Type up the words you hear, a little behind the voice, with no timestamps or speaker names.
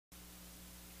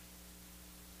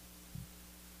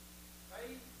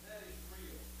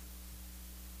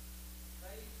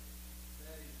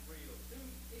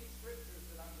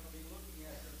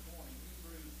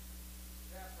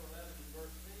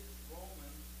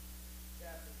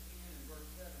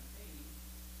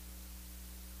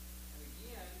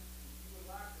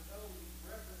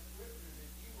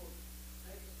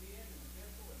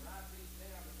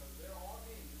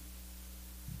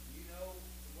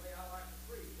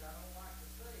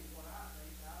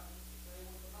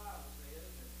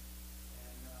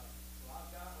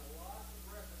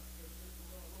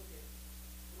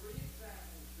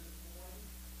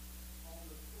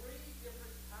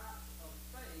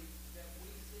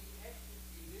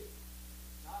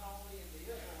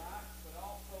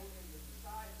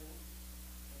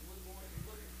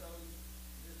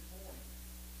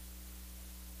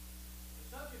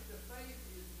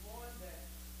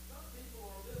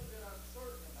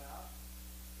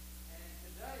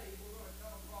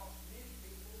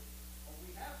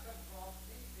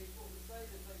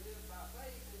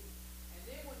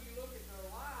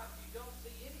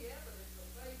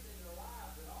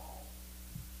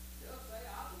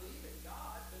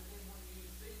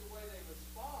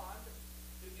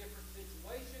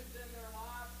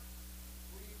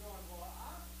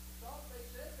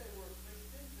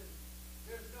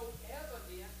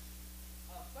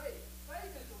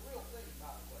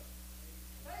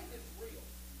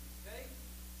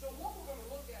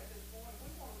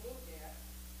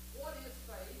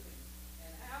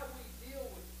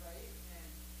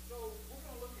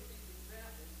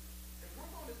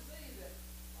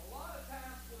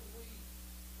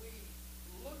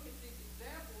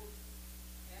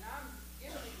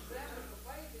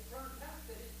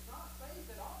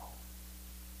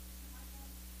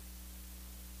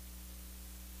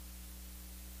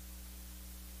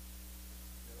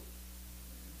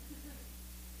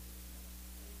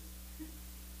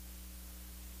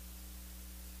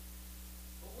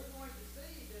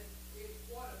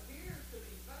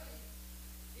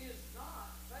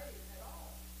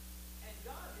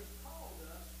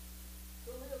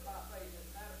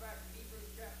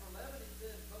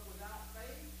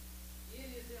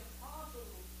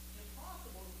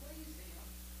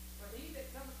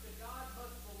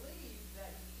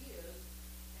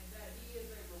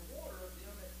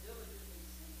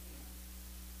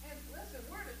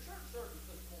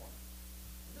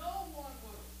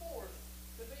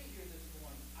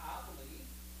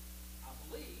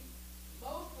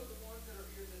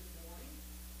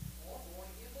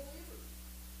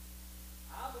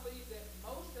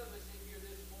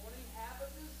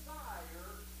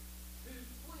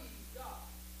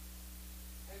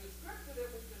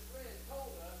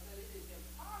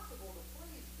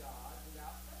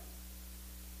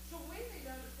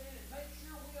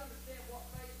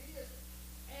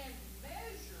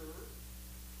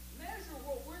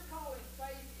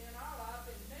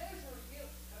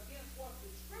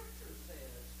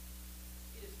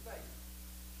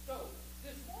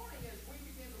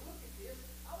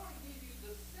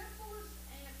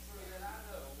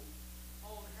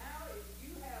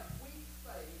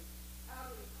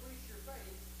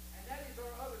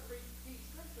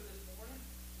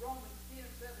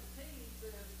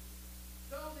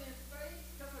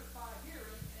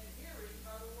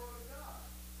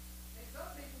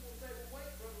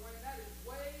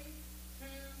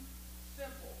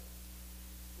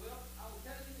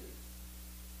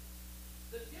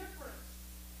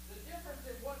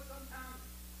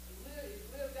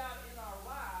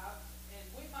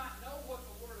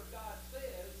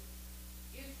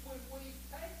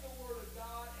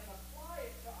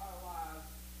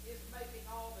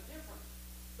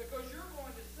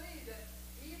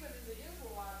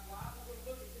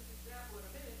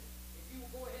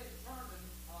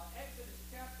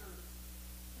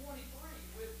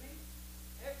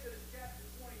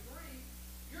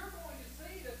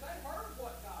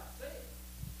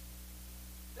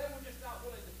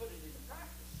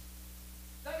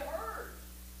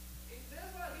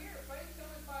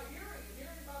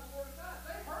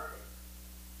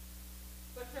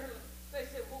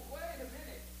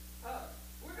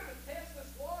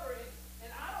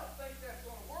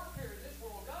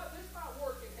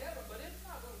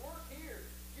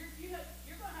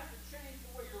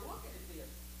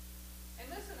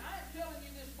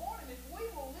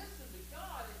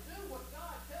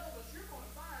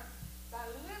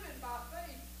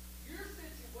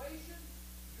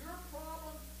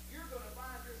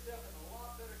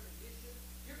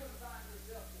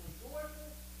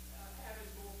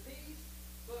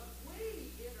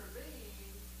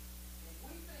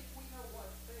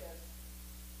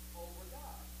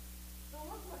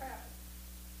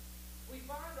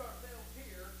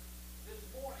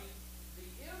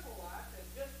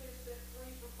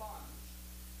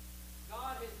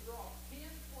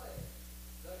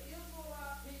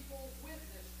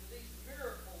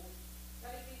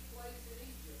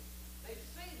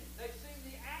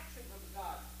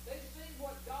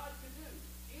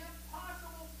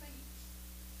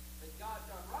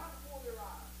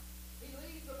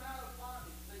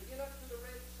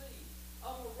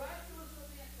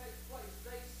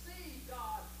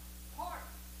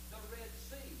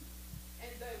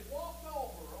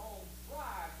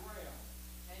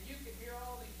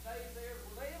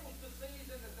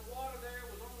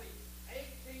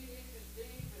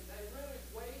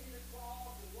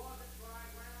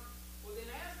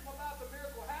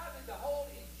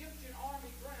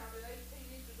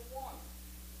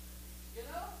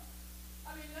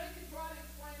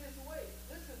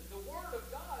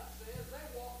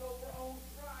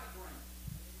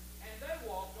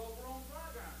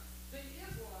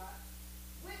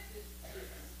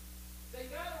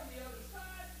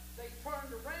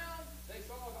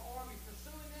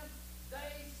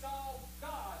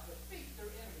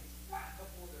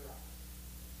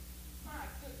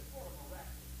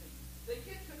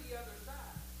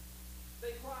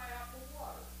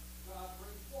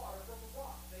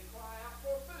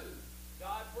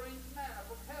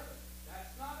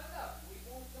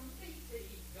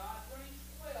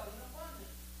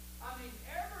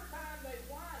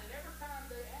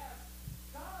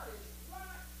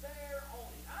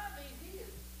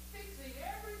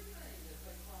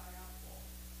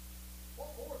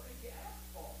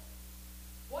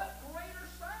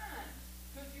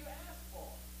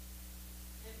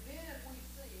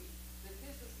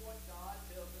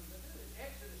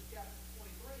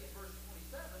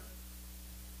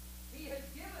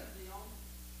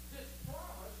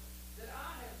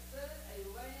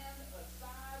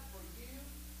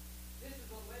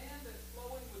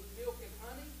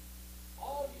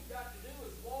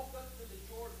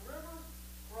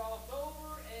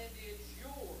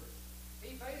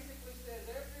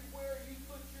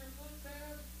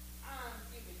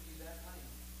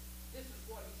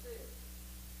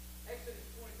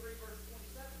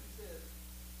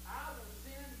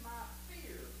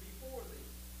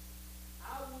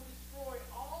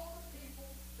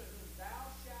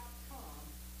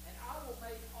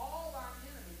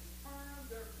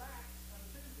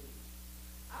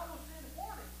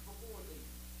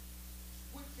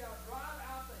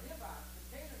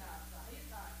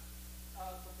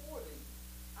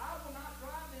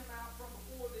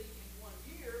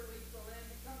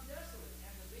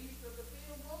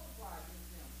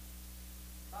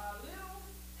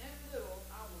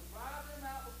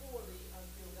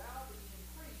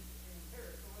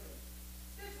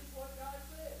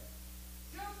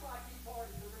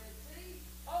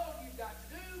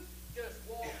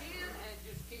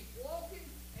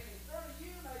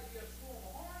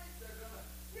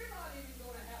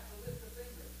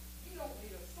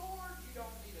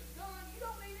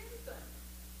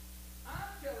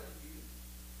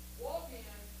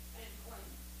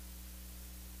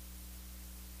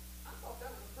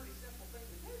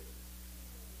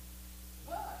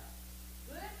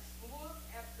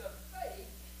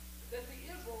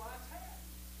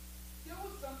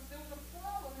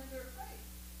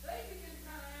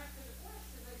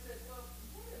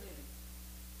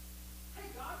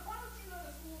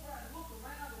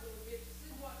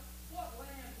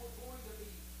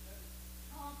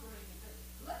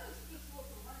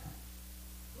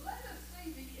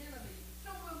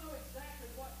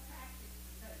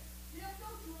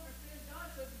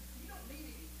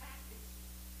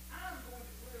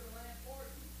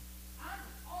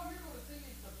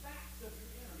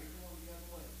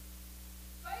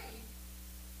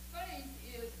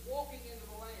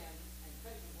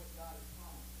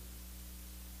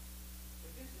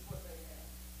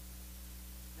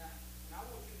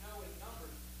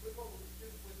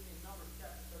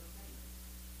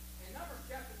Numbers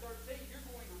chapter 13, you're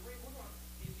going to read,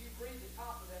 if you read the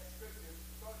top of that scripture,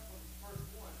 starting from verse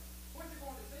 1, what you're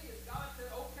going to see is God said,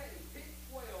 okay, pick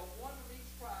 12, one from each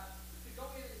tribe, to go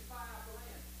in and spy out the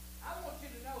land. I want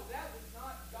you to know that was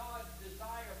not God's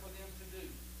desire for them to do.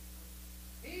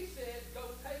 He said,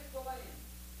 go take the land.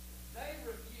 They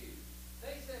refused.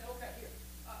 They said, okay, here,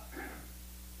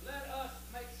 let us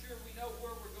make sure we know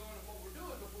where we're going and what we're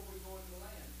doing before we go into the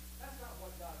land. That's not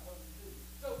what God told them to do.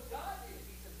 So God did.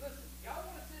 He said, listen, y'all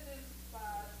want to send in some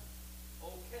spies?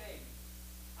 Okay.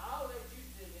 I'll let you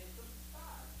send in some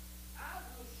spies. I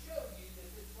will show you that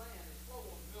this land is flowing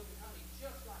with milk and honey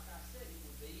just like I said it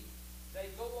would be.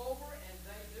 They go over and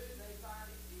they find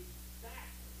it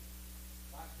exactly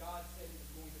like God said it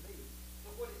was going to be.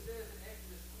 Look what it says in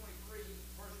Exodus 23,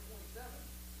 verse 27.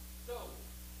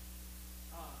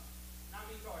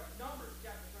 Numbers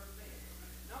chapter 13.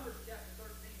 Numbers chapter 13,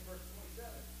 verse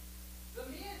 27. The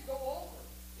men go over.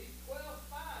 These 12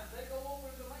 spies, they go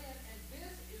over the land, and this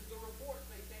is the report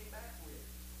they came back with.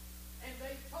 And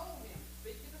they told him,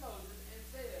 speaking to Moses, and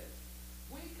said,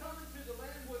 we come into the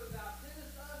land whither thou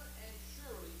sendest us, and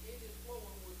surely it is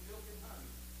flowing with milk and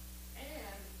honey.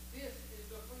 And this is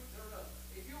the fruit thereof.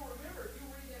 If you remember, if you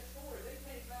read that story, they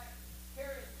came back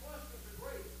carrying clusters of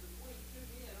grapes between two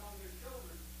men on their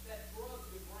shoulders that drug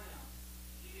the ground.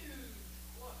 Huge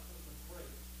clusters of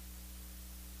grapes.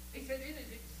 He said, it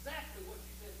is exactly what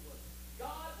you said it was.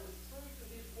 God was true to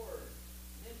his word.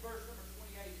 And in verse number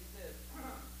 28 it says,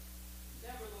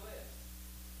 nevertheless,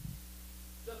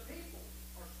 the people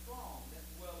are strong that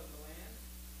dwell in the land,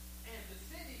 and the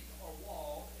cities are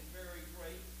walled and very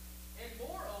great. And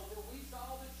moreover, we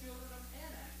saw the children of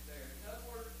Anak there. In other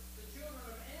words, the children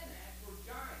of Anak were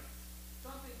giants,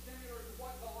 something similar to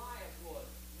what Goliath was,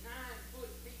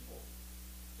 9-foot people.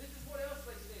 This is what else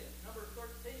they said. Number 13,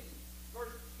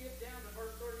 skip down to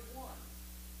verse 31.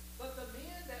 But the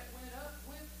men that went up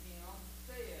with him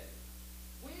said,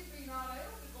 we be not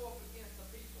able to go up against the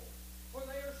people, for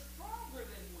they are stronger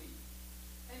than we.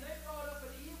 And they brought up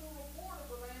an evil report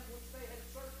of the land which they had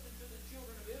searched unto the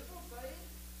children of Israel, saying,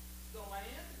 the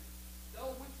land,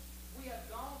 though which we have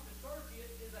gone to search it,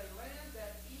 is a land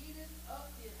that eateth up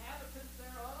the inhabitants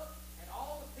thereof, and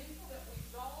all the people that we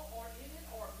saw are in it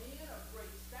are men of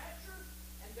great stature,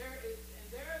 and there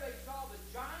they saw the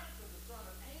giants of the son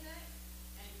of Anak,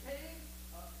 and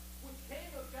which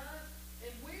came of giants,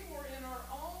 and we were in our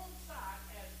own sight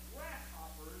as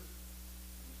grasshoppers,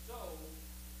 and so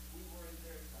we were in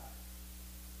their sight.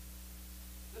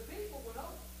 The people went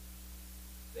over.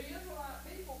 The Israelite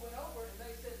people went over and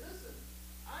they said, listen,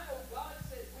 I know God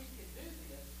said we can do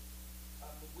this,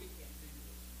 but we can't do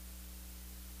this.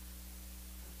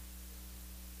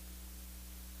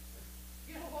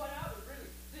 You know what? I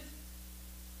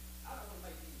don't want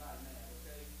to make anybody mad,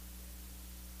 okay?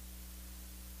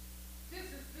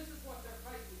 This is what their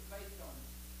faith was based on.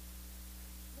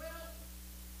 Well,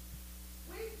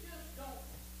 we just don't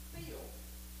feel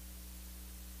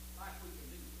like we can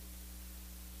do this.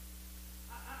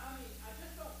 I mean, I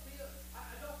just don't feel it.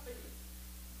 I don't feel it.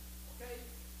 Okay?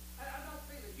 I don't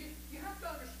feel it. You have to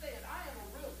understand, I am a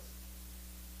realist.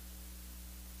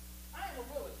 I am a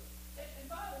realist.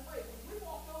 And by the way, when we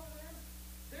walk over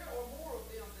there are more of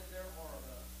them than there are of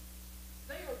us.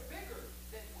 They are bigger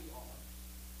than we are.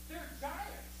 They're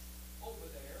giants over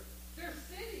there. Their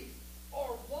cities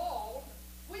are walled.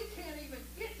 We can't even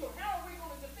get to them. How are we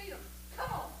going to defeat them?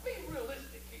 Come on, be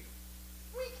realistic here.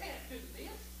 We can't do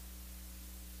this.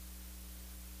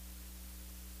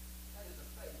 That is a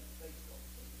faith based on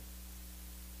fear.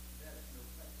 That is no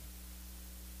faith.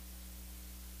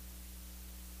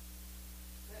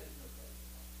 That is no faith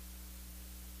at all.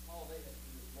 All they have to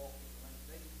do is walk in the land.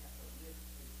 They didn't have to live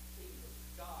and see that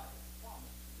God has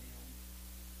promised to them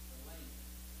the land.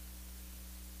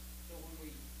 So when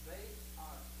we base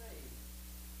our faith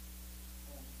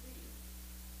on fear,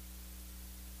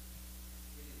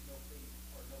 it is no fear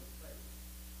or no faith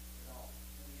at all.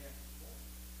 Let me ask you one.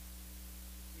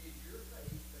 Is your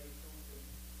faith based on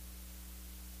fear?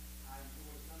 I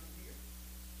enjoy coming here.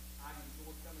 I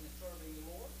enjoy coming and serving the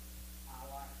Lord. I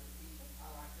like the people. I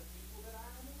like the people that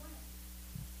I am around.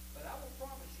 But I will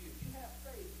promise you, if you have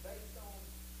faith based on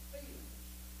fear,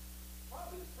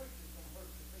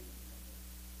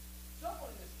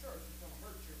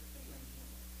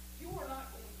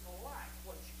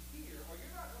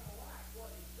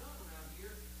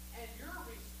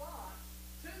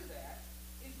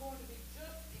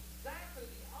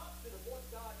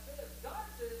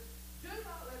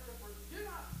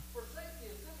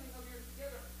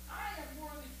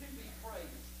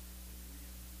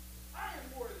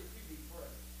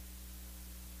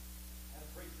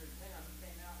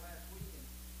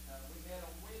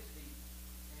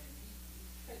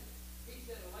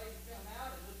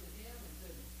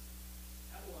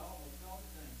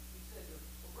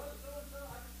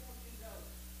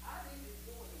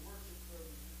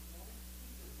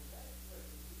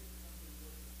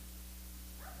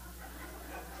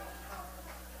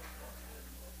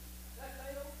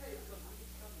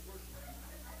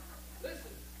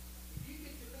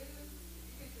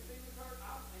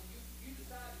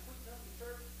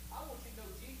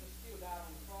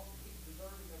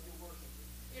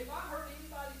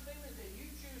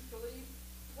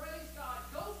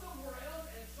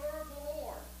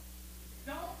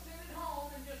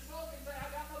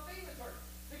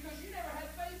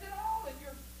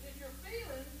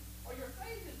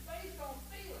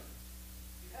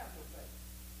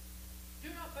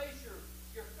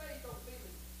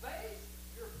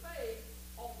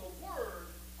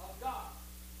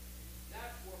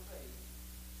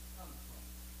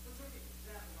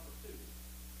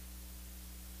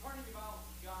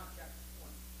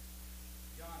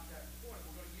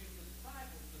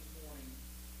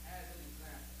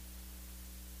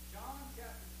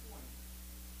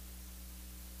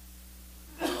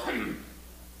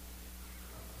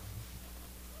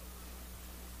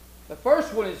 The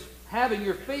first one is having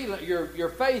your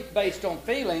faith based on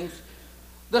feelings.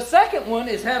 The second one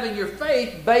is having your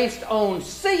faith based on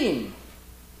seeing.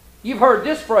 You've heard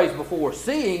this phrase before,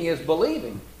 seeing is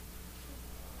believing.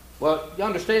 Well, you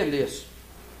understand this.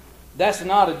 That's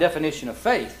not a definition of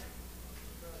faith.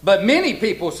 But many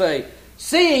people say,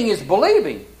 seeing is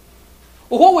believing.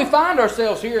 Well, what we find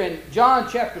ourselves here in John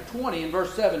chapter 20 and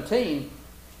verse 17,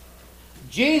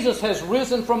 Jesus has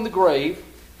risen from the grave.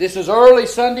 This is early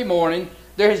Sunday morning.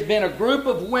 There has been a group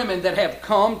of women that have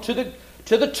come to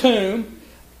the tomb.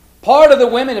 Part of the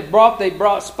women have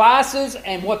brought spices,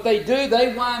 and what they do,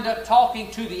 they wind up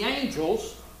talking to the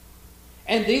angels.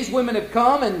 And these women have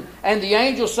come, and the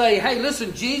angels say, hey,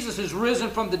 listen, Jesus is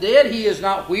risen from the dead. He is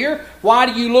not here. Why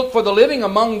do you look for the living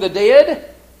among the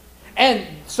dead? And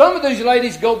some of these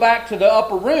ladies go back to the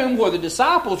upper room where the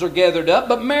disciples are gathered up,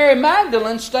 but Mary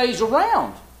Magdalene stays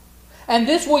around. And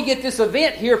we get this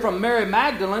event here from Mary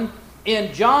Magdalene.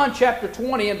 In John chapter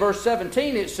 20 and verse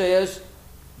 17 it says,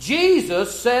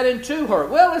 Jesus said unto her.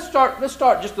 Well, let's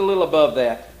start just a little above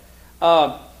that.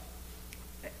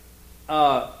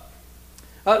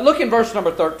 Look in verse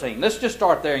number 13. Let's just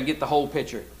start there and get the whole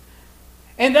picture.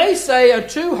 And they say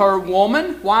unto her,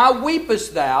 Woman, why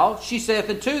weepest thou? She saith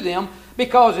unto them,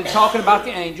 because it's talking about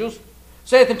the angels,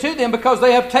 saith unto them, because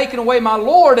they have taken away my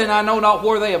Lord, and I know not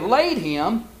where they have laid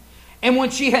him. And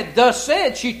when she had thus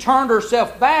said, she turned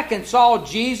herself back and saw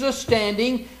Jesus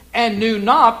standing, and knew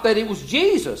not that it was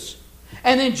Jesus.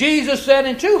 And then Jesus said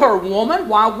unto her, Woman,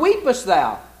 why weepest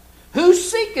thou? Who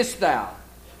seekest thou?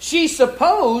 She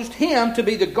supposed him to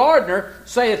be the gardener,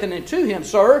 saith unto him,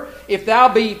 Sir, if thou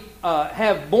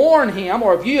have borne him,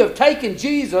 or if you have taken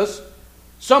Jesus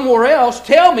somewhere else,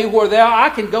 tell me where I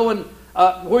can go and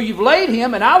where you've laid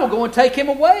him, and I will go and take him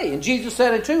away. And Jesus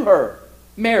said unto her,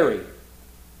 Mary.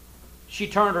 She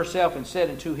turned herself and said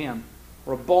unto him,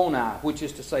 Rabboni, which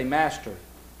is to say, Master.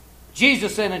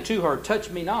 Jesus said unto her, Touch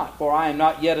me not, for I am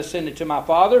not yet ascended to my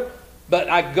Father, but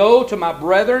I go to my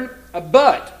brethren.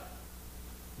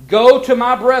 Go to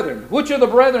my brethren. Which are the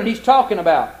brethren he's talking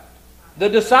about? The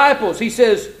disciples. He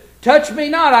says, Touch me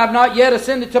not, I have not yet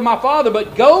ascended to my Father,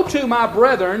 but go to my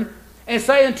brethren and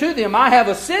say unto them, I have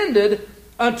ascended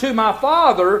unto my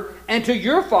Father and to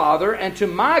your Father and to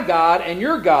my God and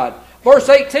your God. Verse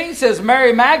 18 says,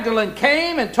 Mary Magdalene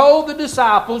came and told the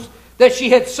disciples that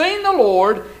she had seen the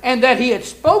Lord and that he had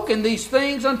spoken these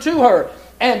things unto her.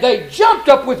 And they jumped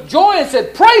up with joy and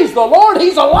said, Praise the Lord,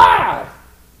 he's alive.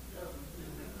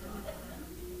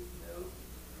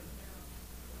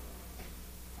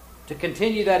 To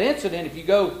continue that incident, if you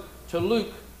go to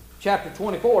Luke chapter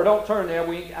 24, don't turn there.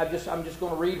 I'm just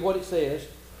going to read what it says.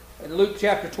 In Luke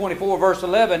chapter 24, verse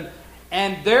 11,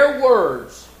 And their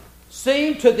words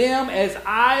seemed to them as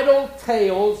idle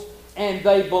tales, and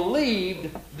they believed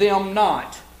them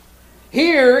not.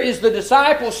 Here is the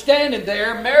disciple standing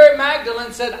there. Mary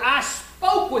Magdalene said, I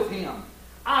spoke with him.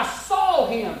 I saw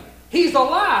him. He's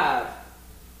alive.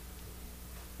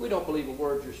 We don't believe a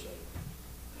word you're saying.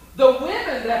 The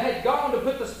women that had gone to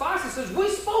put the spices says, we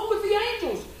spoke with the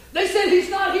angels. They said he's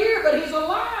not here, but he's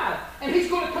alive. And he's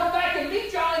going to come back and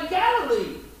meet y'all in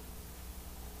Galilee.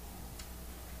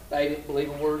 They didn't believe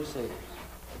a word he said.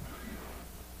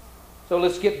 So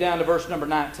let's skip down to verse number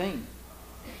 19.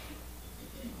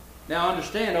 Now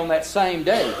understand, on that same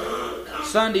day,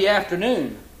 Sunday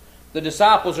afternoon, the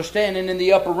disciples are standing in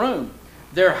the upper room.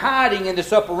 They're hiding in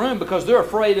this upper room because they're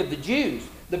afraid of the Jews.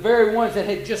 The very ones that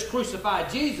had just crucified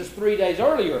Jesus 3 days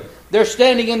earlier. They're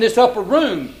standing in this upper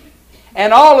room.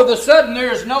 And all of a sudden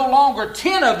there is no longer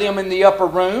 10 of them in the upper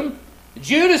room.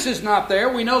 Judas is not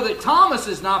there. We know that Thomas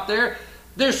is not there.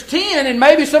 There's 10, and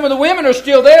maybe some of the women are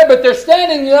still there, but they're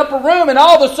standing in the upper room, and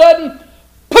all of a sudden,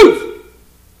 poof,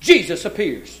 Jesus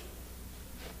appears.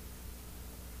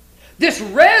 This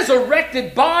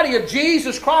resurrected body of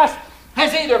Jesus Christ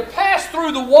has either passed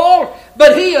through the wall,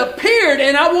 but he appeared,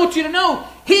 and I want you to know,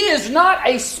 he is not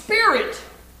a spirit.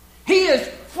 He is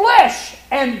flesh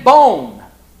and bone.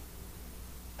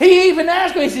 He even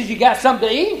asked me, he says, you got something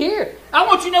to eat here? I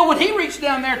want you to know when he reached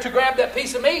down there to grab that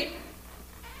piece of meat,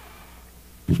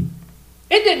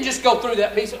 it didn't just go through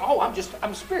that piece of,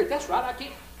 I'm a spirit. That's right, I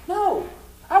can't. No.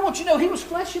 I want you to know he was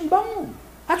flesh and bone.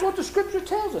 That's what the Scripture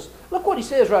tells us. Look what he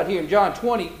says right here in John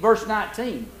 20, verse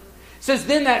 19. It says,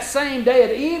 Then that same day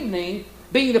at evening,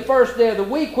 being the first day of the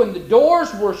week, when the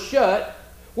doors were shut,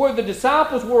 where the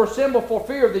disciples were assembled for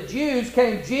fear of the Jews,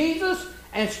 came Jesus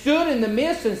and stood in the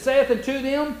midst and saith unto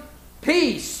them,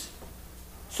 Peace,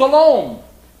 Shalom,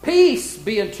 peace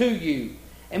be unto you.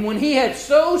 And when he had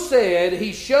so said,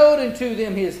 he showed unto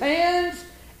them his hands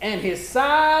and his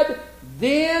side.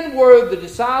 Then were the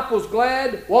disciples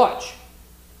glad, watch,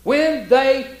 when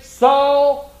they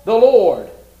saw the Lord.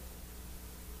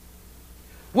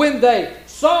 When they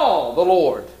saw the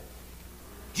Lord.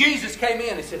 Jesus came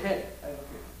in and said, hey, look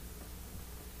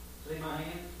here. See my hands?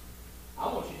 I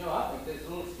want you to know, I think that's a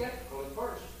little skeptical at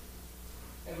first.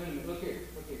 Hey, wait a minute, look here.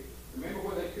 Remember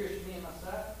where they pierced me in my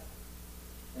side?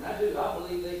 And I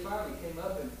believe they finally came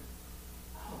up and,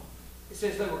 it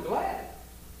says they were glad.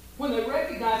 When they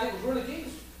recognized it was really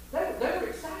Jesus, they were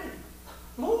excited.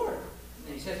 Lord.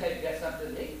 And he says, hey, you got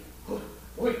something to eat?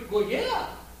 Well, yeah.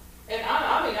 And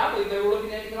I believe they were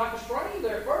looking at him like a stranger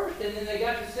there first, and then they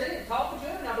got to sit and talking to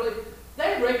him, and I believe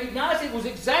they recognized it was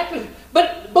exactly.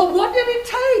 But what did it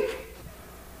take?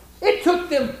 It took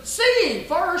them seeing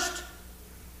first.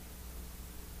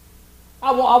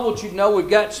 I want you to know we've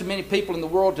got so many people in the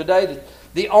world today that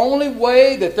the only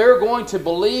way that they're going to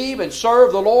believe and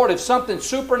serve the Lord if something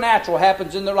supernatural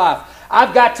happens in their life.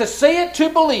 I've got to see it to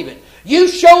believe it. You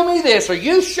show me this, or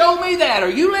you show me that, or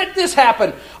you let this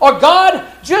happen. Or God,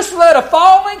 just let a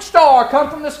falling star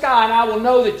come from the sky and I will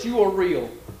know that you are real.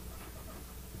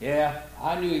 Yeah,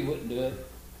 I knew He wouldn't do it.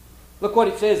 Look what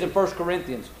it says in 1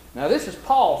 Corinthians. Now this is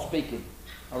Paul speaking.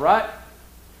 All right?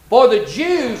 For the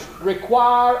Jews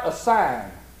require a sign,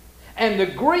 and the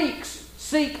Greeks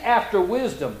seek after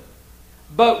wisdom.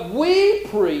 But we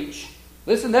preach,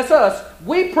 listen, that's us,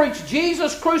 we preach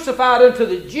Jesus crucified unto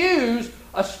the Jews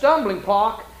a stumbling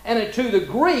block, and unto the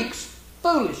Greeks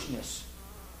foolishness.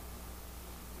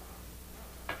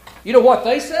 You know what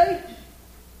they say?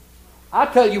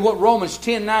 I'll tell you what Romans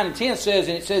 10, 9 and 10 says,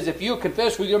 and it says, if you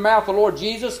confess with your mouth the Lord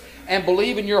Jesus and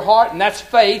believe in your heart, and that's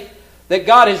faith, that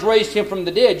God has raised Him from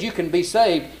the dead, you can be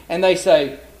saved. And they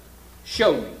say,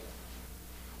 show me.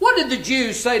 What did the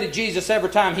Jews say to Jesus every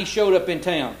time He showed up in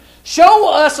town? Show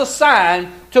us a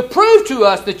sign to prove to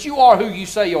us that you are who you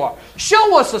say you are.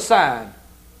 Show us a sign.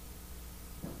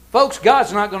 Folks,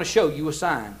 God's not going to show you a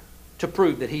sign to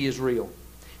prove that He is real.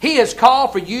 He has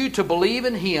called for you to believe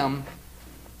in Him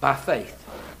by faith.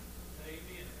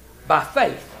 Amen. By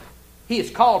faith. He has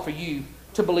called for you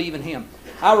to believe in Him.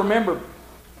 I remember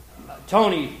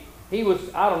Tony, he was,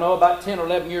 about 10 or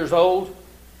 11 years old.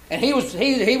 And he was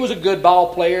a good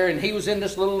ball player, and he was in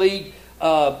this little league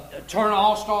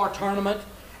all-star tournament.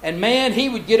 And man, he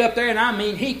would get up there, and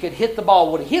he could hit the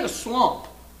ball. Would he hit a slump?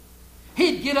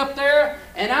 He'd get up there,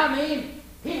 and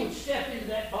he would step into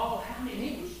that ball.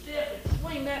 He would step and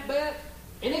swing that bat.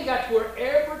 And it got to where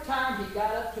every time he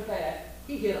got up to bat,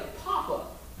 he hit a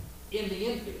pop-up in the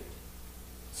infield.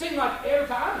 Seemed like every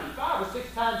time, 5 or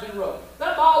 6 times in a row.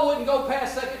 That ball wouldn't go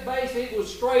past second base. It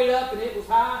was straight up and it was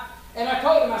high. And I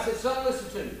told him, I said, son, listen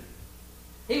to me.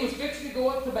 He was fixing to go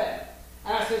up to bat.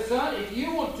 And I said, son, if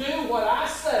you will do what I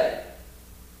say,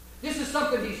 this is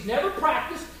something he's never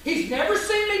practiced. He's never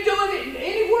seen me doing it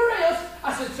anywhere else.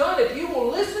 I said, son, if you will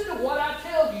listen to what I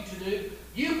tell you to do,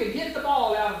 you can hit the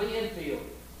ball out of the infield.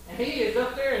 And he is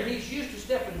up there, and he's used to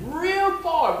stepping real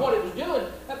far. What it was doing,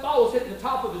 that ball was hitting the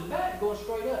top of his bat and going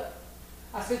straight up.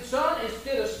 I said, son,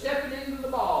 instead of stepping into the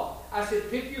ball, I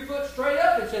said, pick your foot straight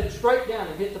up and set it straight down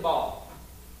and hit the ball.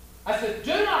 I said,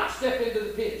 do not step into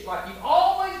the pitch like you've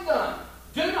always done.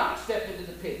 Do not step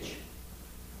into the pitch.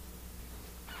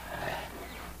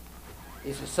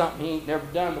 This is something he ain't never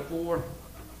done before.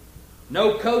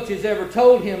 No coach has ever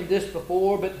told him this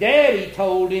before, but Daddy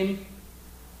told him.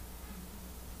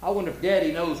 I wonder if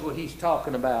Daddy knows what he's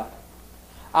talking about.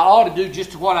 I ought to do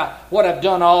just what I've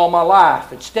done all my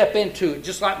life and step into it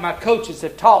just like my coaches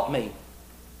have taught me.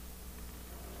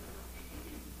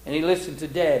 And he listened to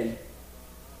Daddy,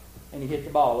 and he hit the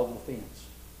ball over the fence.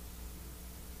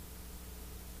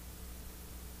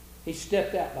 He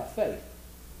stepped out by faith.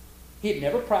 He had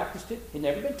never practiced it. He'd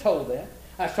never been told that.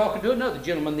 I was talking to another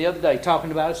gentleman the other day,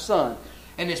 talking about his son.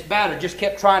 And this batter just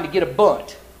kept trying to get a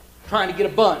bunt.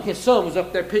 His son was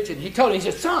up there pitching. He told him, he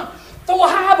said, son, throw a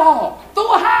high ball.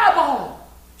 Throw a high ball.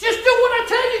 Just do what I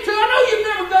tell you to. I know you've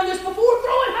never done this before.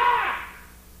 Throw it high.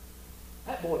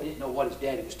 That boy didn't know what his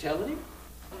daddy was telling him.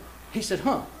 He said,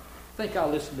 I think I'll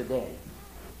listen to Daddy.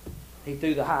 He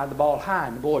threw the ball high,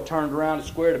 and the boy turned around and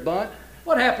squared a bunt.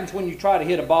 What happens when you try to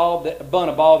hit a ball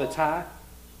that's high?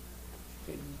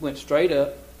 It went straight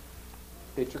up.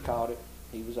 Pitcher caught it.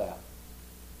 He was out.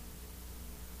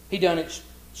 He done it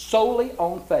solely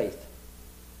on faith.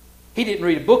 He didn't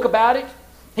read a book about it.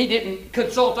 He didn't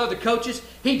consult other coaches.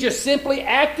 He just simply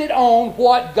acted on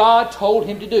what God told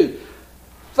him to do.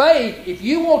 Faith, if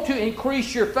you want to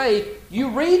increase your faith, you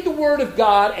read the Word of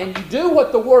God and you do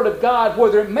what the Word of God,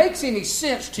 whether it makes any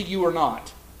sense to you or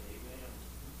not.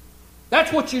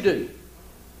 That's what you do.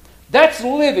 That's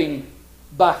living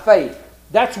by faith.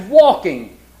 That's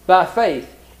walking by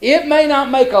faith. It may not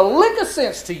make a lick of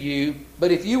sense to you,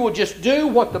 but if you will just do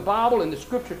what the Bible and the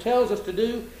Scripture tells us to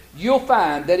do, you'll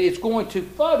find that it's going to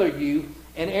further you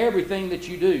in everything that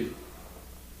you do.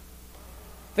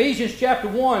 Ephesians chapter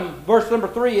 1, verse number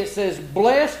 3, it says,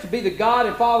 "Blessed be the God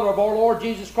and Father of our Lord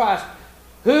Jesus Christ,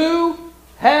 who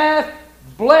hath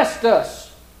blessed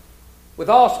us with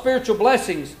all spiritual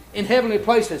blessings in heavenly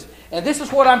places." And this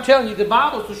is what I'm telling you. The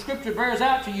Bible, the Scripture bears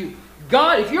out to you.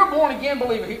 God, if you're a born-again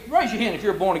believer, raise your hand if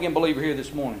you're a born-again believer here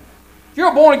this morning. If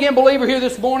you're a born-again believer here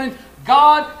this morning,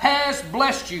 God has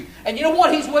blessed you. And you know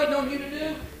what He's waiting on you to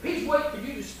do? He's waiting for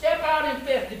you to step out in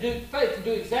faith to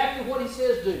do exactly what He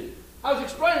says do. I was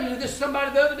explaining this to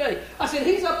somebody the other day. I said,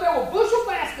 He's up there with bushel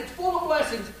baskets full of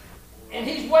blessings, and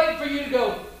He's waiting for you to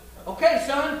go, "Okay,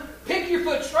 son, pick your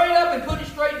foot straight up and put it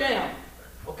straight down."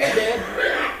 "Okay,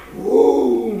 Dad."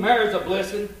 Woo, there's a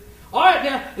blessing. "All right,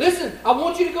 now, listen, I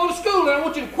want you to go to school, and I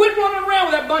want you to quit running around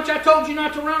with that bunch I told you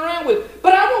not to run around with.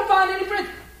 But I won't find any friends.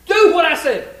 Do what I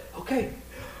said." "Okay."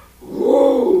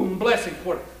 Woo, blessing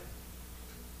for it.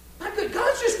 My good,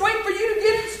 God's just waiting for you to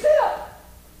get in step.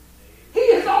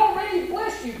 He has already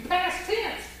blessed you, past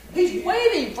tense. He's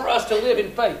waiting for us to live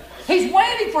in faith. He's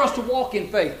waiting for us to walk in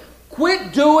faith.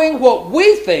 Quit doing what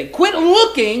we think. Quit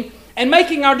looking and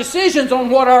making our decisions on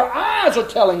what our eyes are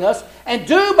telling us, and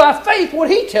do by faith what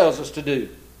He tells us to do.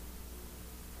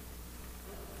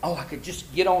 Oh, I could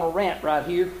just get on a rant right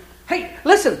here. Hey,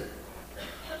 listen.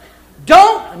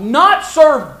 Don't not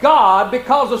serve God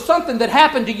because of something that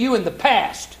happened to you in the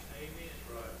past.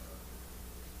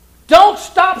 Don't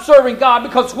stop serving God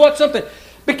because what something...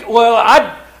 Well,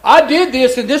 I did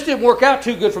this and this didn't work out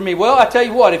too good for me. Well, I tell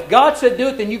you what, if God said do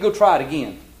it, then you go try it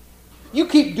again. You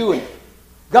keep doing it.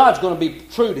 God's going to be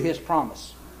true to His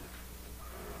promise.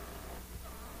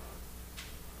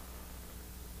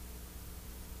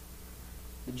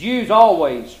 The Jews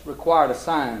always required a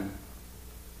sign.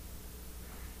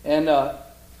 And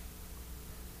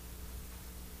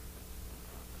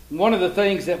one of the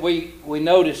things that we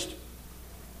noticed,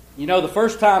 you know, the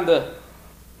first time the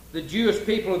Jewish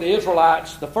people, the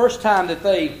Israelites, the first time that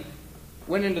they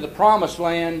went into the Promised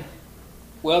Land,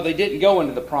 well, they didn't go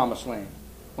into the Promised Land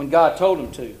when God told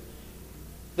them to.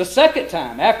 The second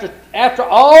time, after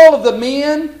all of the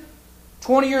men,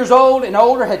 20 years old and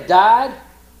older, had died,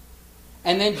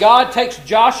 and then God takes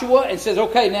Joshua and says,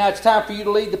 "Okay, now it's time for you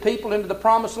to lead the people into the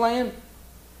Promised Land."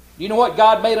 You know what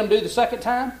God made them do the second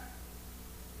time?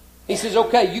 He says,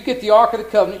 "Okay, you get the Ark of the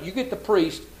Covenant, you get the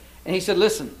priest." And He said,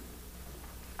 "Listen,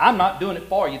 I'm not doing it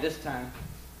for you this time.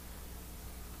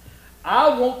 I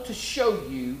want to show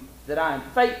you that I am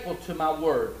faithful to my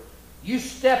word. You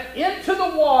step into the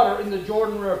water in the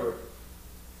Jordan River.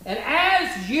 And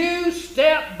as you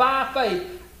step by faith,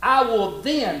 I will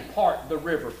then part the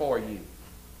river for you."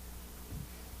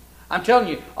 I'm telling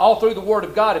you, all through the Word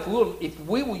of God, if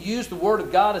we will use the Word of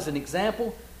God as an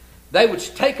example, they would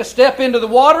take a step into the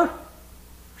water,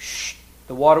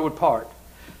 the water would part.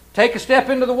 Take a step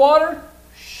into the water,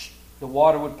 the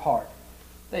water would part.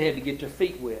 They had to get their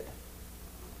feet wet.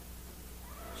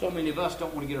 So many of us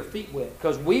don't want to get our feet wet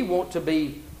because we want to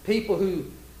be people who,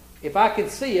 if I can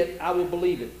see it, I will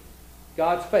believe it.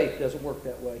 God's faith doesn't work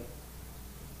that way.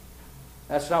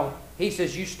 That's not. He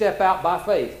says, "You step out by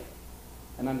faith,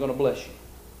 and I'm going to bless you."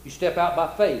 You step out by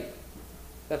faith.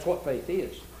 That's what faith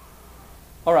is.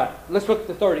 All right, let's look at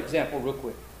the third example real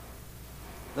quick.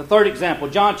 The third example,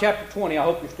 John chapter 20. I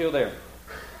hope you're still there.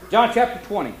 John chapter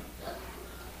 20.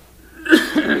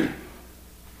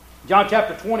 John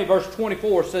chapter 20, verse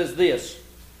 24 says this.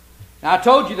 Now, I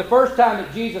told you the first time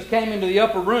that Jesus came into the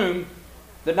upper room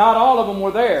that not all of them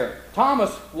were there.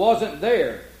 Thomas wasn't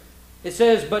there. It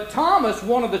says, "But Thomas,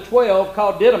 one of the 12,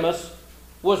 called Didymus,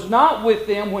 was not with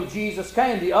them when Jesus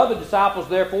came. The other disciples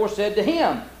therefore said to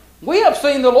him, 'We have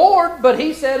seen the Lord.' But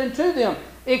he said unto them,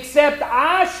 'Except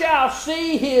I shall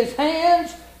see His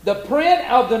hands, the print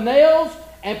of the nails,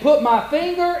 and put my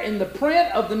finger in the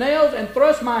print of the nails, and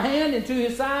thrust my hand into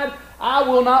His side, I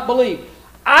will not believe.'"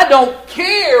 I don't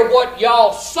care what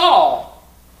y'all saw.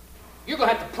 You're going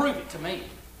to have to prove it to me.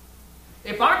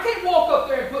 If I can't walk up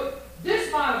there and put...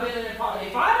 This might have been an impossible.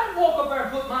 If I don't walk up there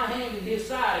and put my hand in His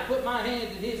side and put my hand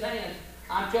in His hands,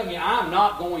 I'm telling you, I'm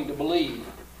not going to believe.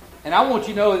 And I want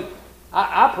you to know,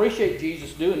 I appreciate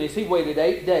Jesus doing this. He waited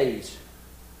 8 days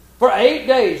For 8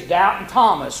 days, Doubting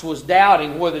Thomas was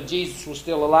doubting whether Jesus was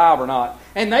still alive or not.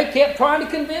 And they kept trying to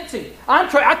convince him.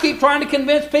 I keep trying to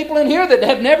convince people in here that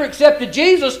have never accepted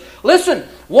Jesus. Listen,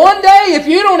 one day if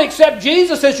you don't accept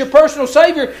Jesus as your personal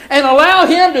Savior and allow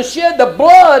Him to shed the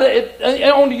blood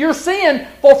on your sin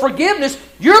for forgiveness,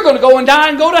 you're going to go and die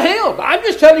and go to hell. I'm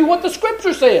just telling you what the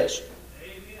Scripture says.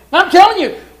 Amen. I'm telling you,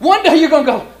 one day you're going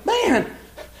to go, man,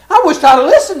 I wish I'd have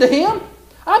listened to him.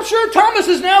 I'm sure Thomas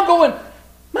is now going,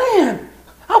 man,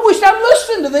 I wish I'd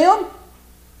listened to them.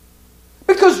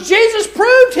 Because Jesus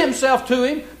proved Himself to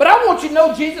him. But I want you to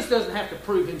know Jesus doesn't have to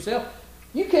prove Himself.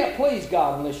 You can't please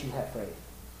God unless you have faith.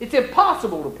 It's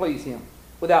impossible to please Him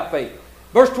without faith.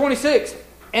 Verse 26,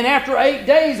 and after 8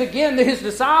 days again His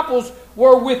disciples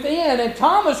were within, and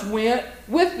Thomas went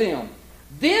with them.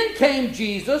 Then came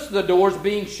Jesus, the doors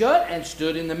being shut, and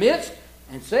stood in the midst,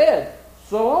 and said,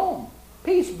 Shalom,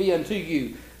 peace be unto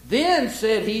you. Then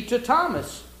said He to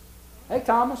Thomas, hey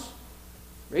Thomas,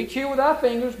 reach here with thy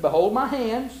fingers, behold my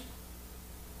hands.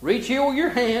 Reach here with your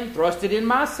hand, thrust it in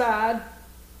my side,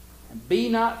 and be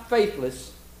not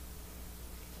faithless,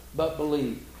 but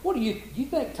believe. What do you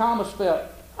think Thomas felt?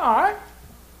 All right.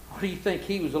 Or do you think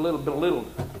he was a little belittled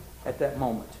at that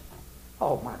moment?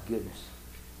 Oh my goodness.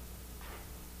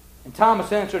 And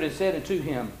Thomas answered and said unto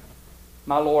Him,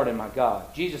 my Lord and my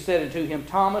God. Jesus said unto him,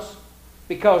 Thomas,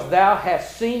 because thou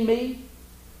hast seen me,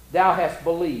 thou hast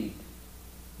believed.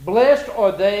 Blessed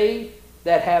are they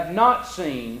that have not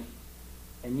seen,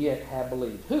 and yet have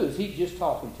believed. Who is He just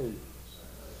talking to?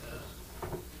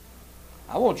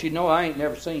 I want you to know I ain't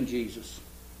never seen Jesus.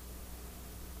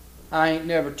 I ain't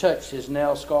never touched His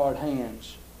nail-scarred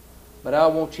hands. But I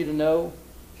want you to know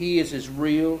He is as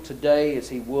real today as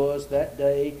He was that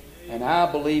day. And I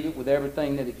believe it with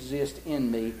everything that exists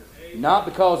in me. Not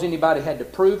because anybody had to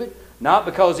prove it. Not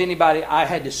because I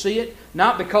had to see it.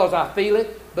 Not because I feel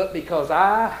it. But because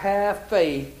I have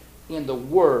faith in the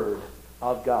Word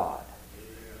of God.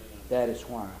 That is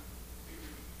why.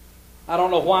 I don't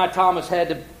know why Thomas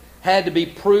had to be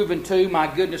proven to. My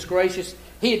goodness gracious.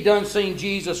 He had done seen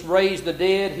Jesus raise the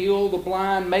dead, heal the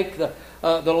blind, make the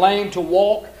lame to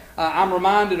walk. I'm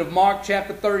reminded of Mark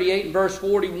chapter 38 and verse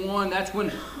 41. That's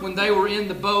when they were in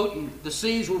the boat and the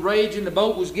seas were raging. The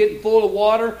boat was getting full of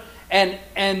water.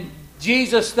 And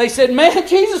Jesus, they said, man,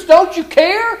 Jesus, don't you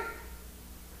care?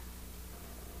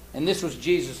 And this was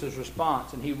Jesus'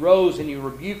 response. And He rose and He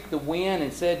rebuked the wind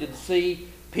and said to the sea,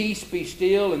 peace be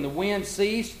still. And the wind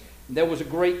ceased. And there was a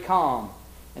great calm.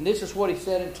 And this is what He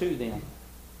said unto them.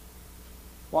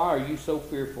 Why are you so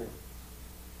fearful?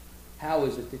 How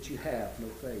is it that you have no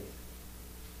faith?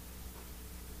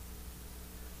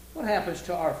 What happens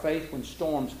to our faith when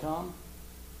storms come?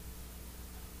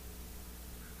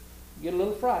 We get a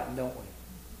little frightened, don't we?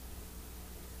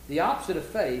 The opposite of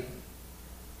faith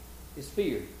is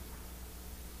fear.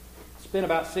 I spent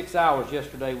about 6 hours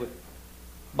yesterday with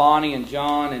Bonnie and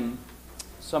John and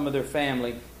some of their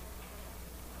family.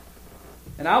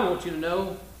 And I want you to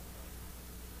know,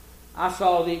 I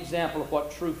saw the example of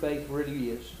what true faith really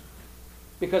is.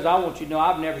 Because I want you to know,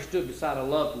 I've never stood beside a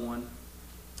loved one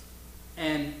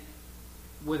and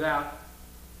without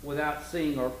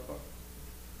seeing a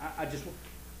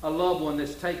loved one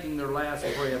that's taking their last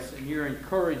breaths, and you're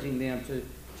encouraging them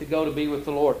to go to be with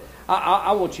the Lord.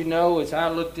 I want you to know, as I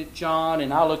looked at John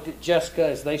and I looked at Jessica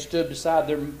as they stood beside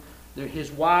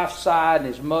his wife's side and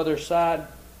his mother's side,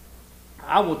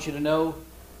 I want you to know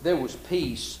there was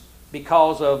peace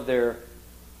because of their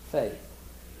faith.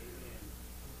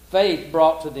 Faith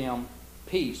brought to them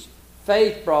peace.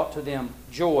 Faith brought to them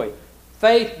joy.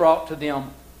 Faith brought to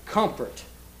them comfort.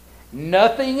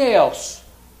 Nothing else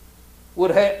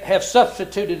would have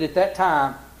substituted at that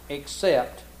time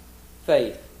except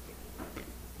faith.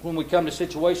 When we come to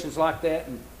situations like that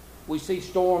and we see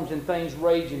storms and things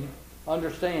raging,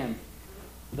 understand,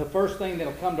 the first thing that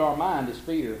will come to our mind is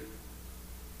fear.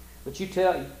 But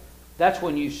that's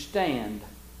when you stand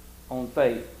on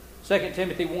faith. 2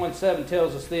 Timothy 1:7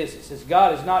 tells us this. It says,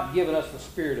 God has not given us the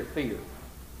spirit of fear,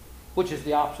 which is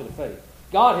the opposite of faith.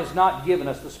 God has not given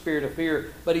us the spirit of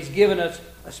fear, but He's given us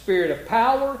a spirit of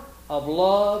power, of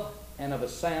love, and of a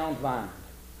sound mind.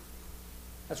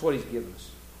 That's what He's given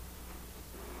us.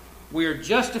 We are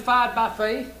justified by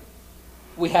faith.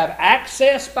 We have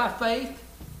access by faith.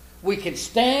 We can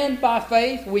stand by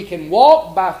faith. We can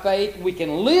walk by faith. We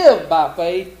can live by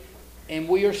faith. And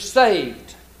we are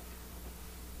saved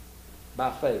by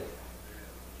faith.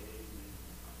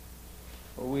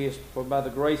 For by the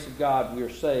grace of God we are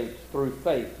saved through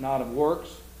faith, not of works,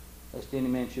 lest any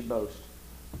man should boast.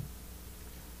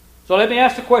 So let me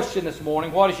ask the question this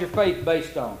morning, what is your faith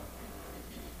based on?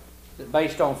 Is it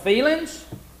based on feelings?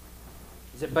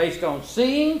 Is it based on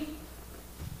seeing?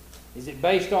 Is it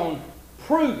based on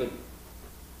proving?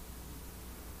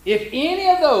 If any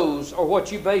of those are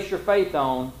what you base your faith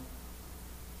on,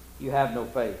 you have no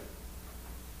faith.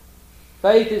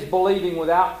 Faith is believing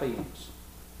without feelings.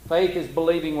 Faith is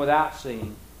believing without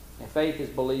seeing. And faith is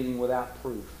believing without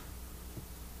proof.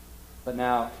 But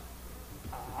now,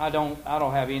 I don't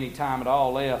have any time at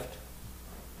all left.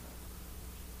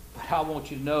 But I want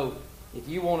you to know, if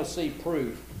you want to see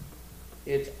proof,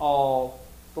 it's all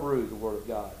through the Word of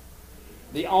God.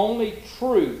 The only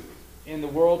truth in the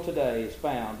world today is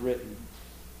found written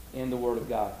in the Word of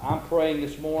God. I'm praying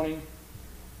this morning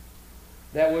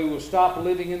that we will stop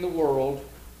living in the world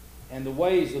and the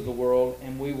ways of the world,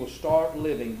 and we will start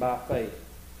living by faith.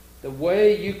 The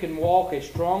way you can walk a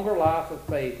stronger life of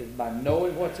faith is by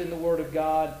knowing what's in the Word of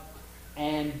God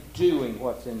and doing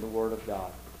what's in the Word of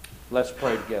God. Let's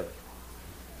pray together.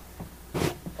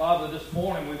 Father, this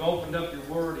morning we've opened up your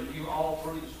Word, and you all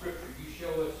through the Scripture, you show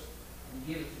us and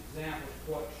give us examples of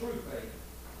what true faith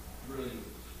really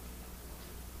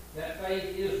is. That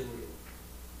faith is real.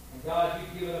 And God,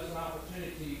 you've given us an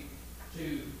opportunity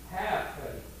to have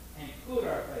faith and put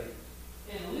our faith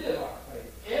and live our faith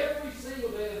every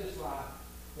single day of this life,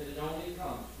 that it only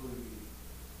comes through you.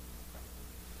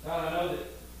 God, I know that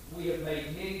we have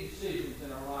made many decisions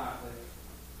in our life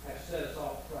that have set us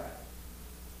off track.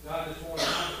 God, this morning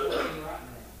I'm praying right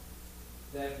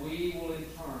now that we will in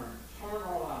turn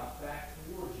our life back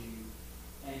towards you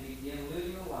and begin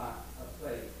living a life of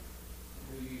faith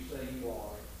in who you say you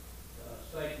are.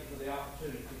 Thank you for the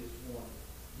opportunity this morning.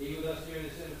 Be with us during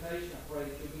this invitation. I pray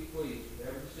that you'll be pleased with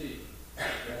every decision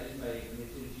that is made. And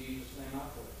it's in Jesus' name I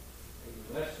pray.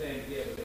 Amen. Let's stand together.